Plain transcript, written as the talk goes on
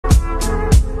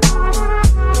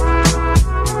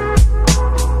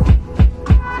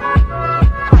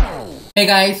Hey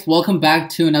guys, welcome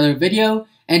back to another video,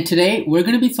 and today we're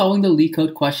going to be solving the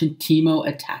LeetCode question Teemo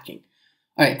Attacking.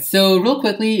 Alright, so real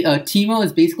quickly, Teemo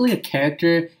is basically a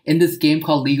character in this game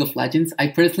called League of Legends. I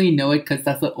personally know it because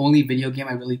that's the only video game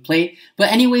I really play.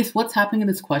 But anyways, what's happening in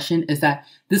this question is that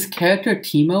this character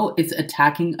Teemo is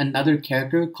attacking another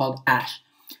character called Ashe.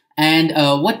 And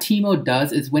what Teemo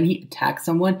does is when he attacks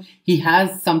someone, he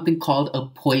has something called a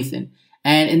poison.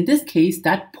 And in this case,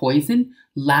 that poison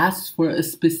lasts for a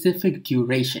specific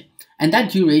duration. And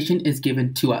that duration is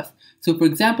given to us. So for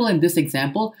example, in this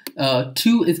example,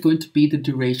 2 is going to be the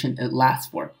duration it lasts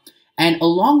for. And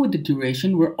along with the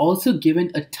duration, we're also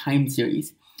given a time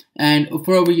series. And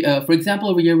for example,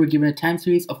 over here, we're given a time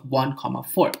series of 1,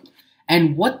 4.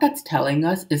 And what that's telling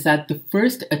us is that the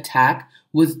first attack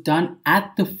was done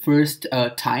at the first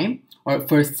time, or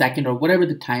first second, or whatever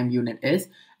the time unit is.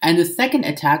 And the second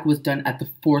attack was done at the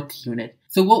 4th unit.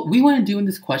 So what we want to do in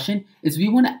this question is we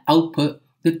want to output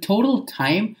the total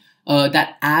time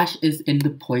that Ashe is in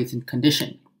the poison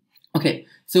condition. Okay,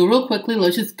 so real quickly,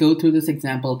 let's just go through this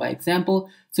example by example.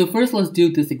 So first, let's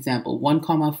do this example,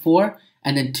 1, 4,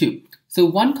 and then 2. So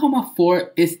 1,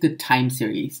 4 is the time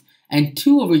series, and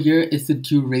 2 over here is the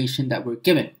duration that we're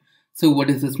given. So what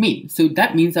does this mean? So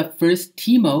that means that first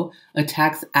Teemo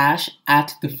attacks Ashe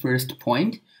at the first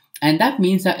point, and that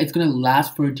means that it's going to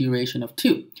last for a duration of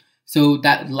 2. So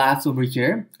that lasts over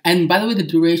here. And by the way, the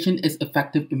duration is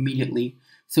effective immediately.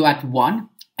 So at 1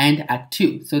 and at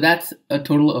 2. So that's a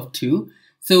total of 2.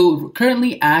 So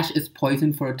currently Ashe is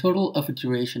poisoned for a total of a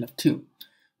duration of 2.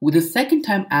 With the second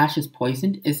time Ashe is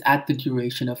poisoned is at the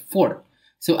duration of 4.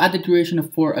 So at the duration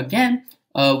of 4 again,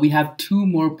 we have 2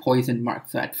 more poison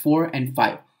marks. So at 4 and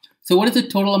 5. So what is the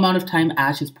total amount of time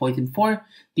Ashe is poisoned for?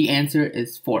 The answer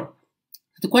is 4.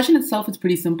 The question itself is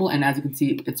pretty simple, and as you can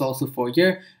see, it's also 4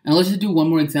 here. And let's just do one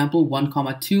more example,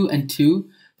 1, 2, and 2.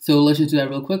 So let's just do that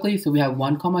real quickly. So we have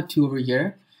 1, 2 over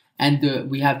here,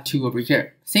 and we have 2 over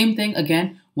here. Same thing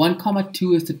again, 1,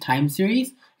 2 is the time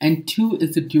series, and 2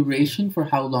 is the duration for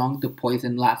how long the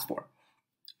poison lasts for.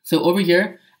 So over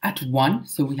here, at 1,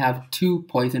 so we have 2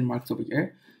 poison marks over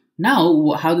here.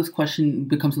 Now, how this question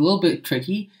becomes a little bit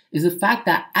tricky is the fact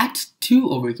that at 2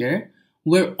 over here,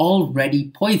 we're already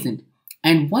poisoned.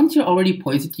 And once you're already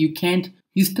poisoned,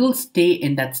 you still stay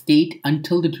in that state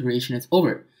until the duration is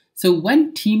over. So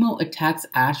when Teemo attacks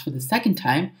Ashe for the second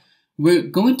time, we're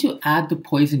going to add the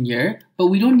poison here, but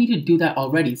we don't need to do that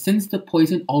already since the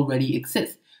poison already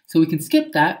exists. So we can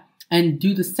skip that and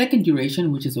do the second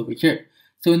duration, which is over here.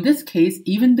 So in this case,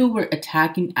 even though we're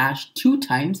attacking Ashe 2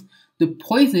 times, the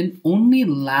poison only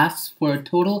lasts for a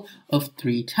total of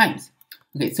 3 times.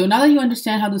 Okay, so now that you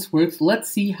understand how this works, let's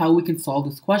see how we can solve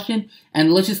this question,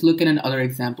 and let's just look at another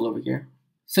example over here.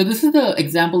 So this is the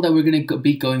example that we're going to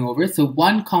be going over. So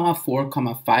 1, 4,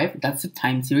 5, that's the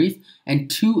time series,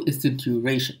 and 2 is the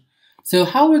duration. So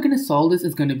how we're going to solve this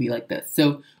is going to be like this.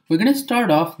 So we're going to start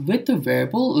off with the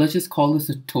variable, let's just call this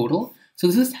a total. So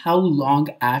this is how long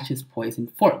Ashe is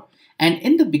poisoned for. And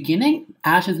in the beginning,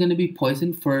 Ashe is going to be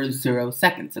poisoned for 0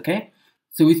 seconds, okay?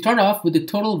 So we start off with the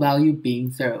total value being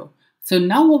 0. So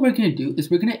now what we're going to do is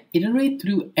we're going to iterate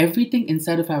through everything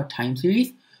inside of our time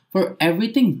series for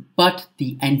everything but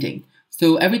the ending.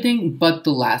 So everything but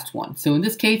the last one. So in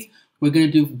this case, we're going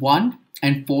to do 1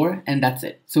 and 4 and that's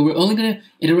it. So we're only going to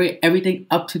iterate everything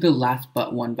up to the last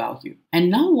but 1 value.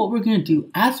 And now what we're going to do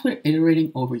as we're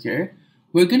iterating over here,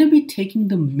 we're going to be taking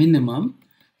the minimum.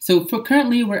 So for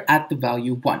currently we're at the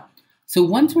value 1. So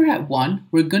once we're at 1,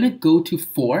 we're going to go to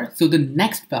 4. So the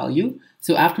next value,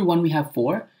 so after 1 we have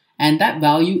 4. And that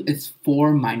value is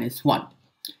 4 minus 1.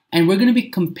 And we're going to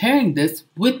be comparing this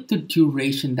with the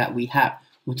duration that we have,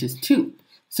 which is 2.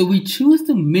 So we choose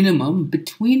the minimum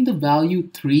between the value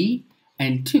 3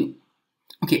 and 2.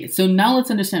 Okay, so now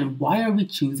let's understand why are we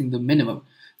choosing the minimum.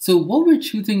 So what we're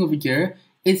choosing over here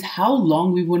is how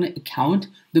long we want to account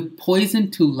the poison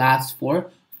to last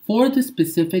for the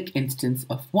specific instance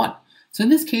of 1. So in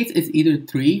this case, it's either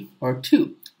 3 or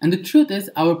 2. And the truth is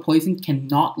our poison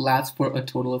cannot last for a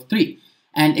total of 3.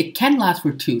 And it can last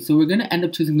for 2. So we're going to end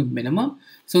up choosing the minimum.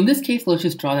 So in this case, let's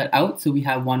just draw that out. So we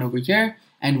have 1 over here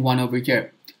and 1 over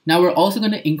here. Now we're also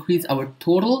going to increase our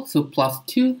total. So plus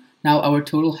 2. Now our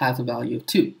total has a value of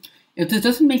 2. If this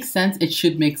doesn't make sense, it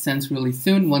should make sense really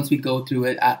soon once we go through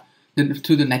it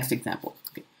to the next example.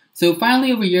 Okay. So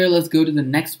finally over here, let's go to the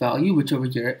next value, which over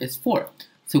here is 4.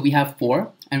 So we have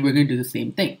 4 and we're going to do the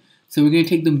same thing. So we're going to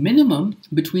take the minimum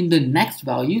between the next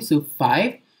value, so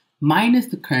 5, minus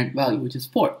the current value, which is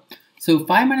 4. So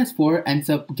 5 minus 4 ends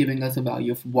up giving us a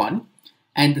value of 1.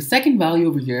 And the second value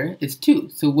over here is 2.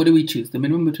 So what do we choose? The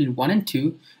minimum between 1 and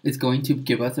 2 is going to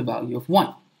give us a value of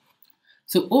 1.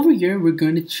 So over here, we're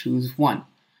going to choose 1.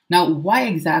 Now, why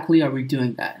exactly are we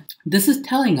doing that? This is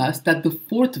telling us that the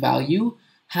fourth value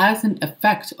has an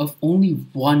effect of only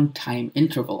 1 time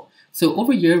interval. So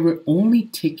over here, we're only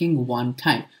taking 1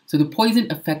 time. So the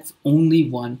poison affects only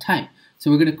 1 time.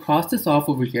 So we're going to cross this off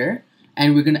over here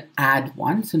and we're going to add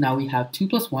 1. So now we have 2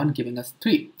 plus 1 giving us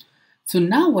 3. So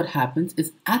now what happens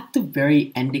is at the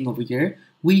very ending over here,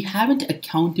 we haven't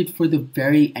accounted for the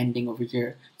very ending over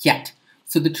here yet.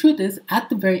 So the truth is at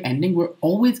the very ending, we're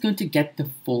always going to get the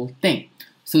full thing.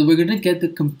 So we're going to get the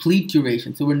complete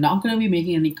duration. So we're not going to be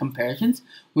making any comparisons.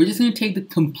 We're just going to take the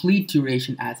complete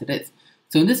duration as it is.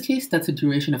 So in this case, that's a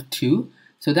duration of 2.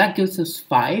 So that gives us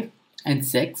 5 and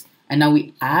 6. And now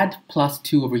we add plus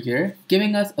 2 over here,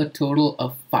 giving us a total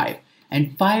of 5.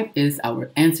 And 5 is our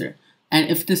answer. And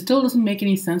if this still doesn't make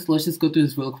any sense, let's just go through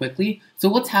this real quickly. So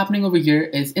what's happening over here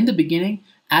is in the beginning,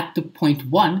 at the point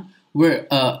 1, where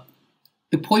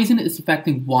the poison is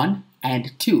affecting 1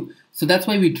 and 2. So that's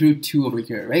why we drew 2 over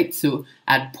here, right? So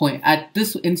at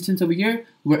this instance over here,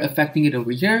 we're affecting it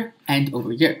over here and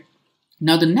over here.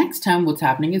 Now the next time what's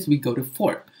happening is we go to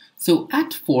 4. So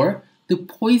at 4, the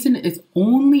poison is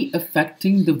only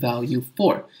affecting the value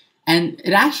 4. And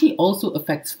it actually also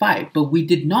affects 5, but we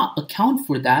did not account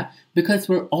for that because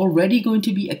we're already going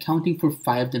to be accounting for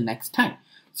 5 the next time.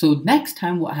 So next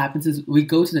time what happens is we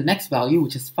go to the next value,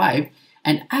 which is 5,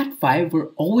 and at 5, we're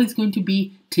always going to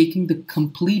be taking the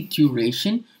complete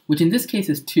duration, which in this case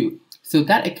is 2. So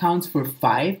that accounts for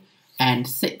 5 and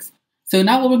 6. So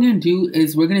now what we're going to do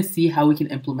is we're going to see how we can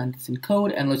implement this in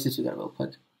code, and let's just do that real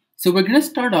quick. So we're going to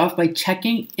start off by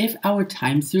checking if our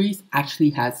time series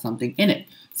actually has something in it.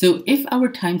 So if our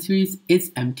time series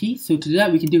is empty, so to do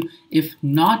that we can do if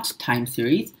not time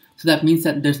series, so that means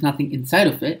that there's nothing inside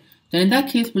of it, then in that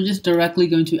case we're just directly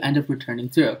going to end up returning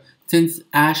 0, since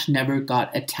Ash never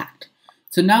got attacked.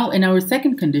 So now in our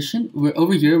second condition, we're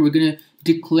going to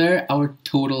declare our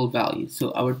total value.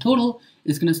 So our total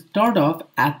is going to start off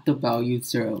at the value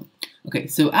 0. Okay,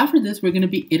 so after this, we're going to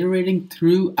be iterating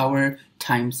through our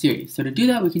time series. So to do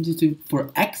that, we can just do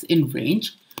for x in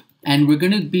range, and we're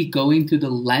going to be going through the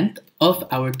length of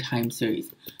our time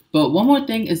series. But one more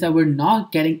thing is that we're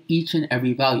not getting each and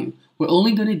every value. We're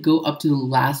only going to go up to the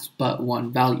last but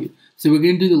one value. So we're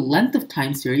going to do the length of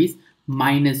time series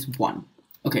minus 1.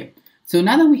 Okay, so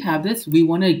now that we have this, we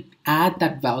want to add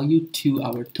that value to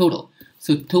our total.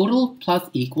 So total plus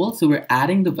equal, so we're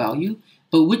adding the value,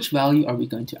 but which value are we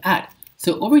going to add?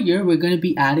 So over here, we're going to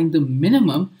be adding the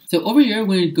minimum. So over here,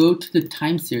 we're going to go to the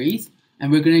time series,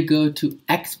 and we're going to go to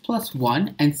x plus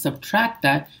 1 and subtract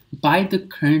that by the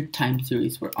current time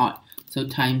series we're on. So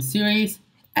time series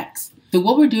x. So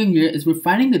what we're doing here is we're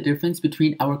finding the difference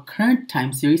between our current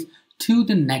time series to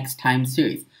the next time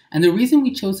series. And the reason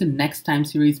we chose the next time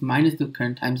series minus the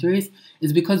current time series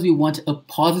is because we want a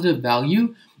positive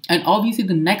value, and obviously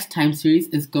the next time series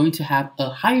is going to have a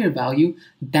higher value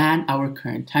than our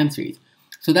current time series.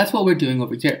 So that's what we're doing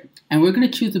over here. And we're going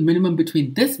to choose the minimum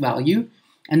between this value,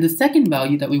 and the second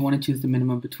value that we want to choose the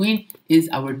minimum between is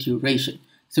our duration.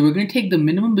 So we're going to take the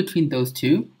minimum between those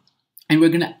two, and we're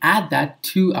going to add that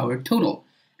to our total.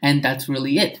 And that's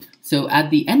really it. So at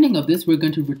the ending of this, we're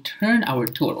going to return our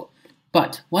total.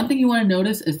 But one thing you want to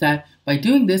notice is that by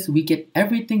doing this, we get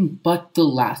everything but the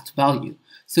last value.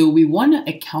 So we want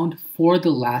to account for the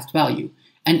last value.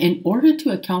 And in order to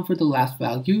account for the last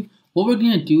value, what we're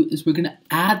going to do is we're going to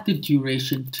add the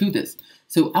duration to this.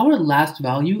 So our last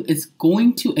value is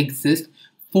going to exist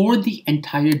for the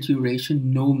entire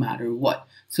duration no matter what.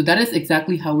 So that is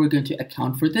exactly how we're going to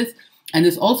account for this. And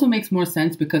this also makes more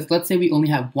sense because let's say we only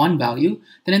have one value,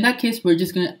 then in that case, we're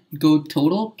just going to go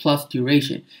total plus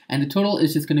duration. And the total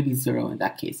is just going to be 0 in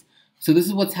that case. So this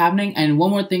is what's happening. And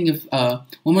one more thing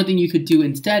you could do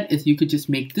instead is you could just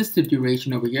make this the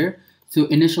duration over here. So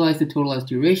initialize the total as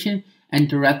duration and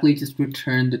directly just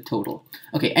return the total.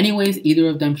 Okay, anyways, either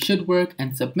of them should work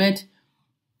and submit.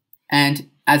 And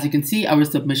as you can see, our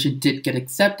submission did get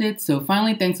accepted. So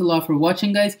finally, thanks a lot for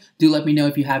watching, guys. Do let me know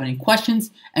if you have any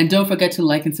questions. And don't forget to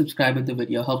like and subscribe if the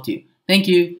video helped you. Thank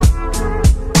you.